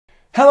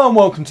Hello and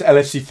welcome to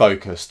LFC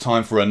Focus.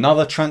 Time for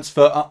another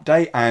transfer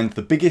update, and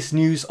the biggest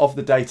news of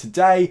the day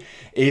today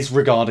is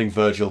regarding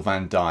Virgil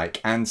van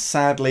Dijk, and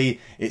sadly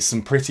it's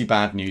some pretty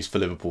bad news for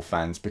Liverpool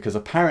fans because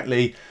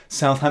apparently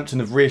Southampton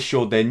have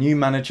reassured their new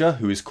manager,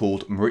 who is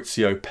called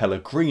Maurizio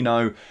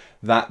Pellegrino,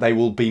 that they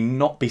will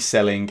not be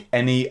selling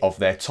any of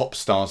their top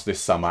stars this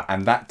summer,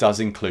 and that does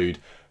include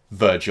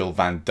Virgil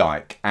van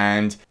Dijk.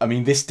 And I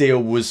mean, this deal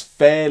was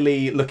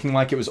fairly looking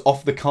like it was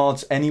off the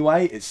cards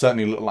anyway. It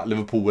certainly looked like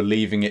Liverpool were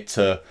leaving it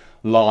to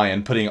lie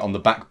and putting it on the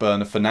back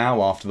burner for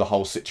now after the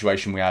whole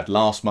situation we had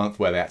last month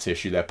where they had to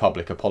issue their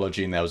public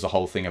apology and there was a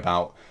whole thing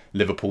about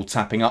Liverpool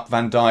tapping up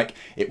Van Dijk.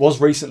 It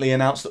was recently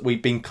announced that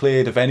we'd been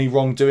cleared of any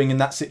wrongdoing in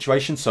that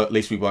situation, so at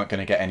least we weren't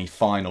going to get any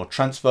fine or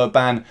transfer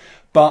ban.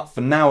 But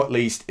for now at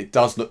least, it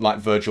does look like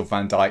Virgil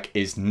van Dijk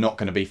is not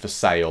going to be for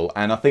sale,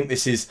 and I think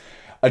this is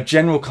a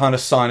general kind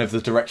of sign of the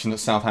direction that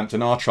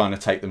Southampton are trying to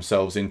take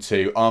themselves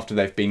into after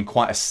they've been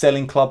quite a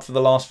selling club for the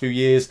last few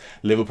years.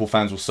 Liverpool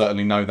fans will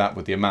certainly know that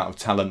with the amount of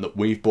talent that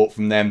we've bought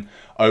from them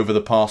over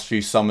the past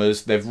few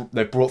summers.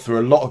 They've brought through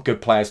a lot of good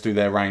players through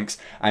their ranks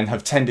and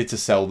have tended to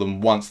sell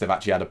them once they've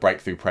actually had a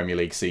breakthrough Premier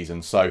League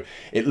season. So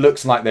it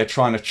looks like they're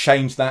trying to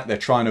change that. They're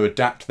trying to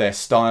adapt their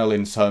style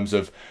in terms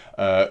of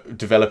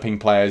developing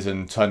players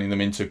and turning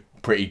them into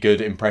pretty good,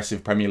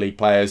 impressive Premier League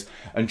players,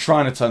 and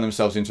trying to turn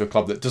themselves into a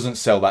club that doesn't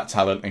sell that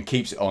talent and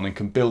keeps it on and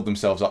can build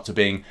themselves up to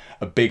being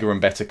a bigger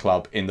and better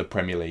club in the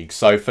Premier League.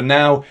 So for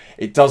now,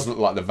 it does look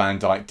like the Van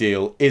Dijk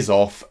deal is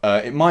off.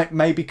 It might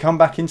maybe come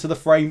back into the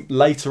frame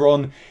later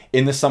on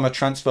in the summer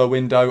transfer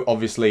window.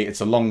 Obviously,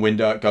 it's a long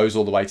window. It goes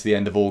all the way to the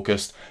end of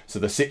August. So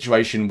the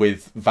situation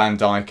with Van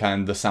Dijk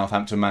and the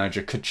Southampton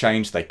manager could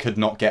change. They could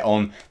not get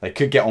on. They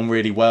could get on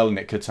really well, and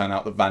it could turn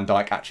out that Van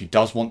Dijk actually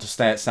does want to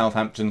stay at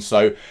Southampton.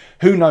 So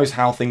who knows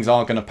how things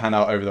are going to pan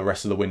out over the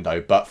rest of the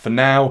window. But for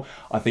now,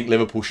 I think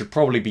Liverpool should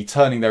probably be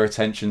turning their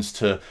attentions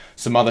to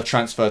some other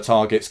transfer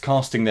targets,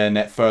 casting their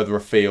net further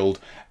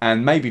afield,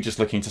 and maybe just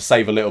looking to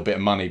save a little bit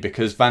of money,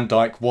 because Van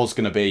Dijk was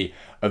going to be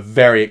a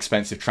very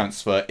expensive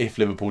transfer if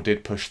Liverpool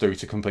did push through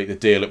to complete the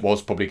deal. It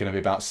was probably going to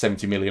be about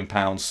 £70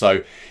 million.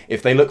 So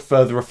if they look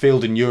further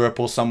afield in Europe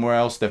or somewhere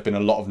else, there have been a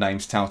lot of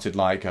names touted,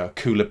 like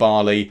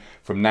Koulibaly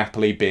from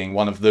Napoli being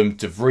one of them.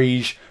 De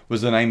Vrij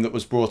was the name that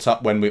was brought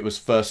up when it was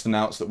first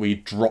announced that we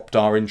dropped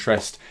our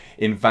interest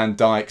in Van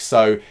Dijk.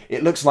 So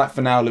it looks like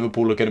for now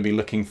Liverpool are going to be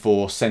looking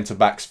for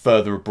centre-backs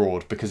further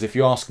abroad, because if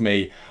you ask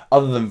me,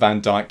 other than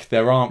Van Dijk,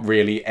 there aren't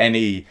really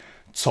any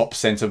top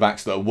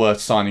centre-backs that are worth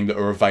signing that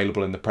are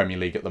available in the Premier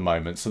League at the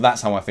moment. So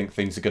that's how I think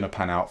things are going to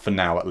pan out for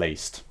now at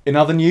least. In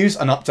other news,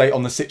 an update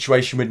on the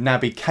situation with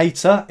Naby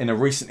Keita. In a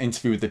recent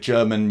interview with the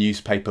German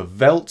newspaper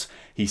Welt,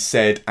 he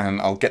said, and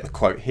I'll get the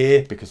quote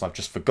here because I've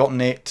just forgotten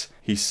it,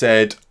 he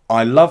said,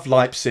 "I love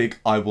Leipzig,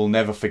 I will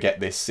never forget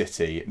this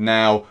city."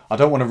 Now, I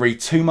don't want to read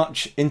too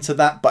much into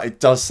that, but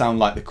it does sound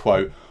like the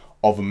quote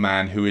of a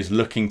man who is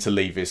looking to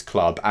leave his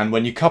club. And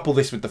when you couple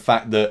this with the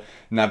fact that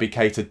Naby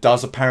Keita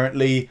does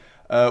apparently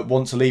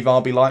want to leave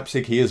RB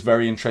Leipzig, he is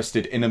very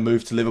interested in a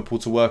move to Liverpool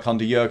to work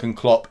under Jurgen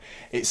Klopp,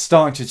 it's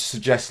starting to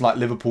suggest like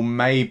Liverpool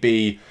may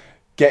be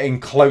getting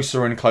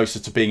closer and closer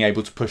to being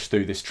able to push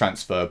through this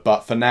transfer.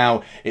 But for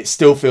now, it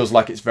still feels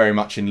like it's very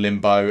much in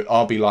limbo.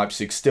 RB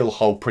Leipzig still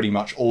hold pretty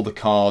much all the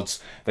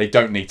cards. They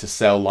don't need to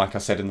sell, like I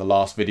said in the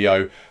last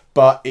video.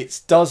 But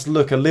it does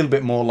look a little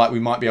bit more like we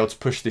might be able to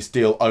push this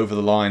deal over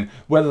the line,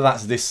 whether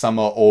that's this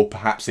summer or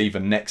perhaps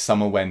even next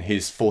summer when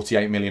his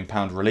 £48 million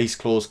release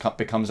clause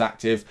becomes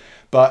active.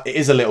 But it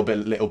is a little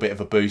bit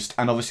of a boost.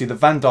 And obviously the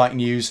Van Dijk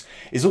news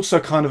is also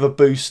kind of a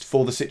boost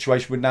for the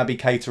situation with Naby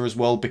Keita as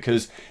well,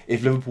 because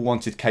if Liverpool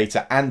wanted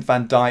Keita and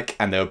Van Dijk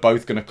and they were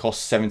both going to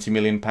cost £70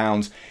 million,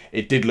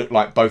 it did look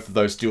like both of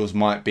those deals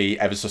might be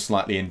ever so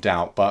slightly in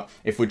doubt. But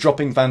if we're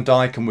dropping Van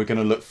Dijk and we're going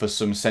to look for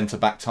some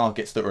centre-back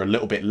targets that are a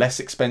little bit less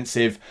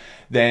expensive,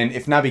 then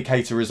if Naby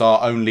Keita is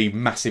our only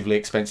massively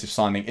expensive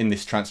signing in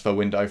this transfer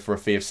window for a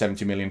fee of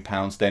 £70 million,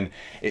 then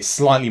it's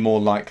slightly more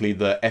likely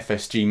that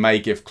FSG may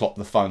give Klopp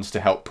the funds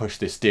to help push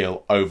this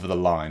deal over the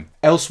line.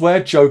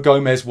 Elsewhere, Joe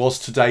Gomez was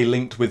today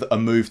linked with a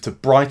move to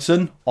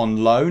Brighton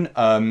on loan.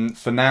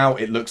 For now,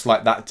 it looks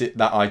like that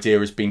idea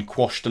has been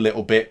quashed a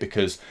little bit,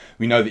 because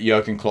we know that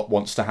Jurgen Klopp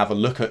wants to have a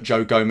look at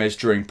Joe Gomez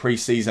during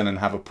pre-season and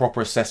have a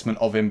proper assessment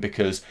of him,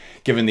 because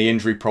given the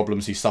injury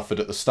problems he suffered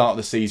at the start of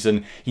the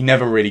season, he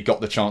never really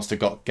got the chance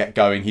to get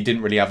going. He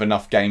didn't really have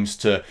enough games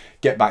to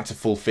get back to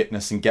full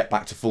fitness and get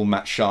back to full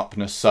match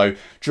sharpness. So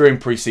during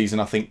pre-season,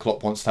 I think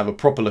Klopp wants to have a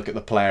proper look at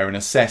the player and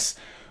assess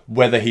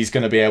whether he's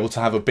going to be able to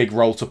have a big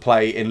role to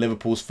play in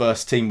Liverpool's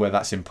first team, whether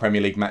that's in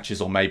Premier League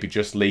matches or maybe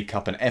just League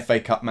Cup and FA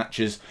Cup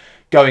matches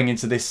going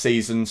into this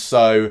season.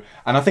 So,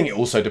 and I think it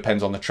also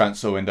depends on the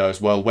transfer window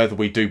as well, whether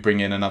we do bring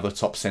in another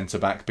top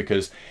centre-back,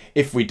 because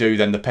if we do,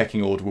 then the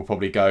pecking order will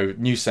probably go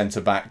new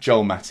centre-back,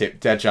 Joel Matip,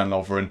 Dejan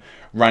Lovren,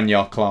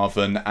 Ranier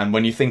Klavan, and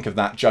when you think of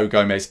that, Joe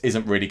Gomez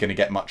isn't really going to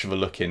get much of a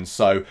look in.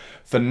 So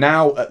for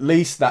now, at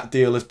least, that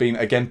deal has been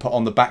again put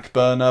on the back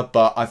burner,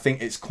 but I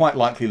think it's quite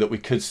likely that we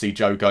could see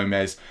Joe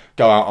Gomez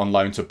go out on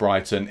loan to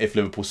Brighton if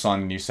Liverpool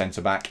sign a new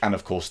centre-back, and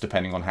of course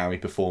depending on how he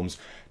performs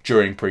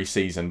during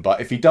pre-season.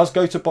 But if he does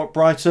go to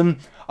Brighton,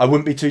 I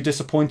wouldn't be too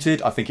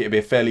disappointed. I think it would be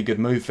a fairly good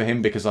move for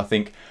him, because I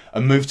think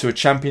a move to a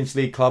Champions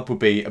League club would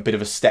be a bit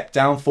of a step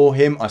down for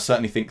him. I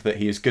certainly think that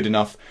he is good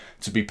enough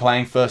to be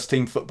playing first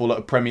team football at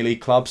a Premier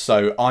League club,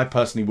 so I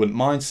personally wouldn't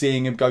mind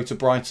seeing him go to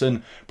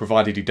Brighton,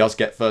 provided he does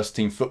get first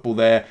team football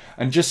there,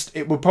 and just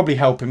it would probably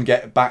help him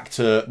get back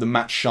to the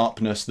match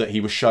sharpness that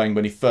he was showing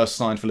when he first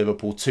signed for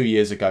Liverpool 2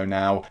 years ago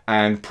now,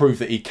 and prove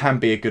that he can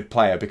be a good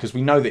player, because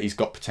we know that he's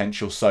got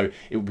potential. So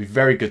it would be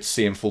very good to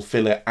see him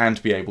fulfil it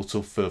and be able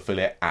to fulfil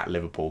it at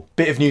Liverpool.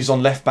 Bit of news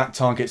on left back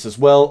targets as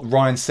well.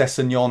 Ryan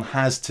Sessegnon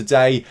has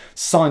today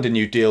signed a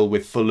new deal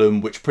with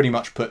Fulham, which pretty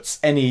much puts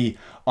any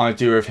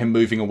idea of him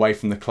moving away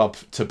from the club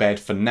to bed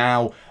for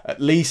now. At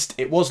least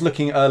it was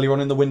looking earlier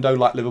on in the window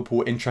like Liverpool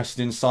were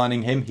interested in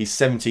signing him. He's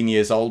 17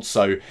 years old,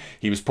 so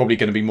he was probably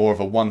going to be more of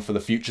a one for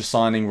the future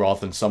signing rather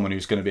than someone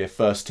who's going to be a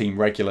first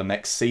team regular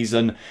next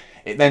season.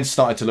 It then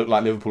started to look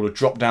like Liverpool had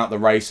dropped out the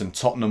race and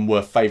Tottenham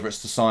were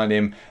favourites to sign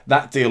him.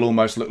 That deal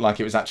almost looked like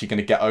it was actually going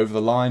to get over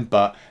the line,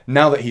 but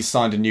now that he's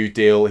signed a new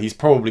deal, he's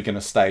probably going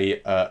to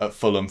stay at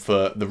Fulham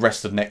for the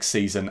rest of next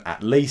season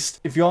at least.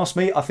 If you ask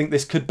me, I think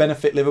this could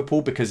benefit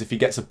Liverpool, because if he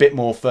gets a bit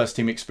more first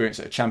team experience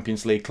at a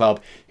Champions League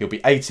club, he'll be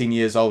 18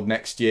 years old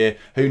next year.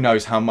 Who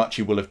knows how much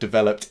he will have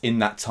developed in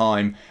that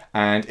time,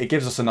 and it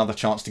gives us another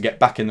chance to get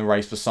back in the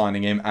race for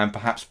signing him and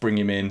perhaps bring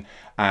him in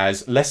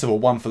as less of a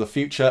one for the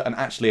future and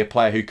actually a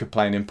player who could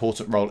play an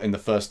important role in the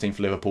first team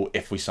for Liverpool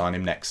if we sign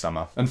him next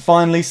summer. And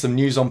finally, some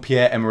news on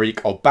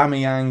Pierre-Emerick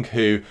Aubameyang,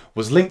 who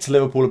was linked to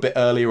Liverpool a bit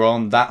earlier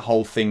on. That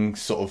whole thing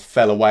sort of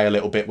fell away a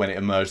little bit when it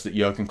emerged that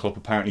Jurgen Klopp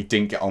apparently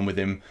didn't get on with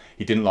him.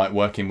 He didn't like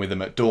working with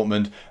him at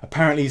Dortmund.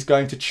 Apparently he's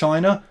going to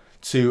China,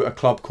 to a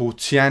club called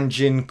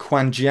Tianjin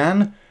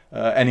Quanjian.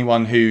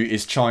 Anyone who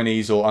is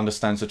Chinese or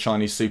understands the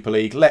Chinese Super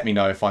League, let me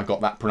know if I got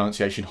that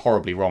pronunciation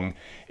horribly wrong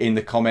in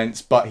the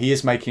comments. But he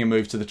is making a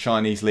move to the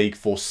Chinese League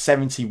for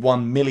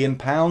 £71 million.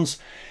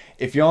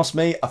 If you ask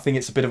me, I think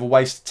it's a bit of a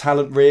waste of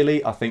talent,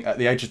 really. I think at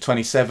the age of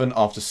 27,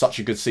 after such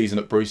a good season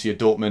at Borussia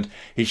Dortmund,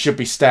 he should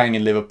be staying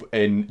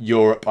in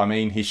Europe. I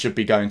mean, he should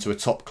be going to a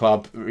top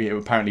club.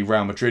 Apparently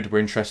Real Madrid were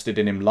interested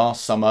in him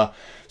last summer.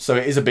 So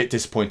it is a bit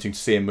disappointing to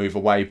see him move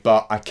away,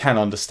 but I can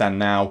understand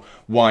now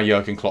why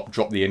Jurgen Klopp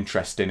dropped the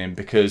interest in him,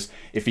 because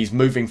if he's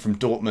moving from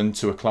Dortmund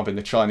to a club in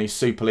the Chinese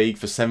Super League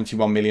for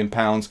 £71 million,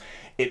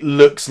 it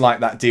looks like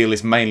that deal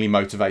is mainly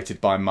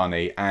motivated by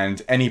money,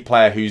 and any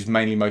player who's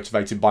mainly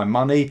motivated by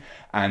money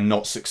and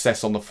not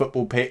success on the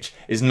football pitch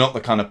is not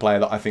the kind of player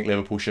that I think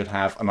Liverpool should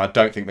have, and I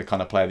don't think the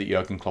kind of player that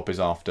Jurgen Klopp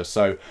is after.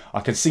 So I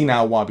can see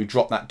now why we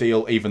dropped that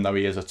deal, even though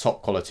he is a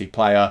top quality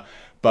player.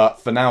 But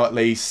for now at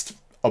least,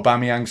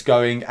 Aubameyang's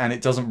going, and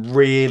it doesn't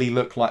really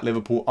look like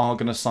Liverpool are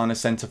going to sign a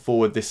centre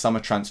forward this summer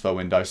transfer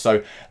window.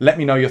 So let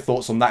me know your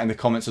thoughts on that in the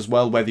comments as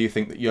well, whether you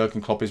think that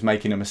Jurgen Klopp is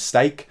making a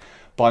mistake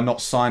by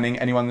not signing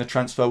anyone in the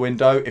transfer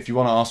window. If you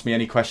want to ask me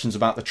any questions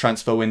about the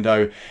transfer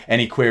window,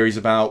 any queries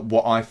about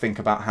what I think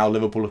about how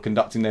Liverpool are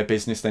conducting their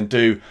business, then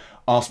do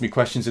ask me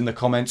questions in the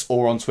comments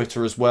or on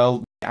Twitter as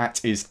well.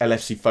 @ is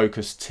LFC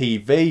Focus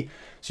TV,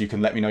 so you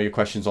can let me know your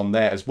questions on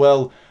there as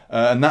well.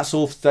 And that's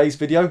all for today's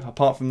video.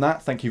 Apart from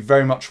that, thank you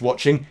very much for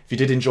watching. If you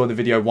did enjoy the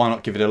video, why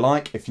not give it a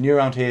like? If you're new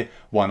around here,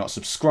 why not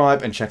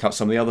subscribe and check out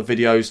some of the other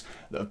videos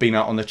that have been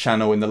out on the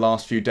channel in the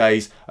last few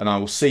days. And I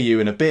will see you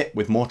in a bit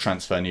with more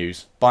transfer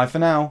news. Bye for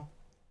now.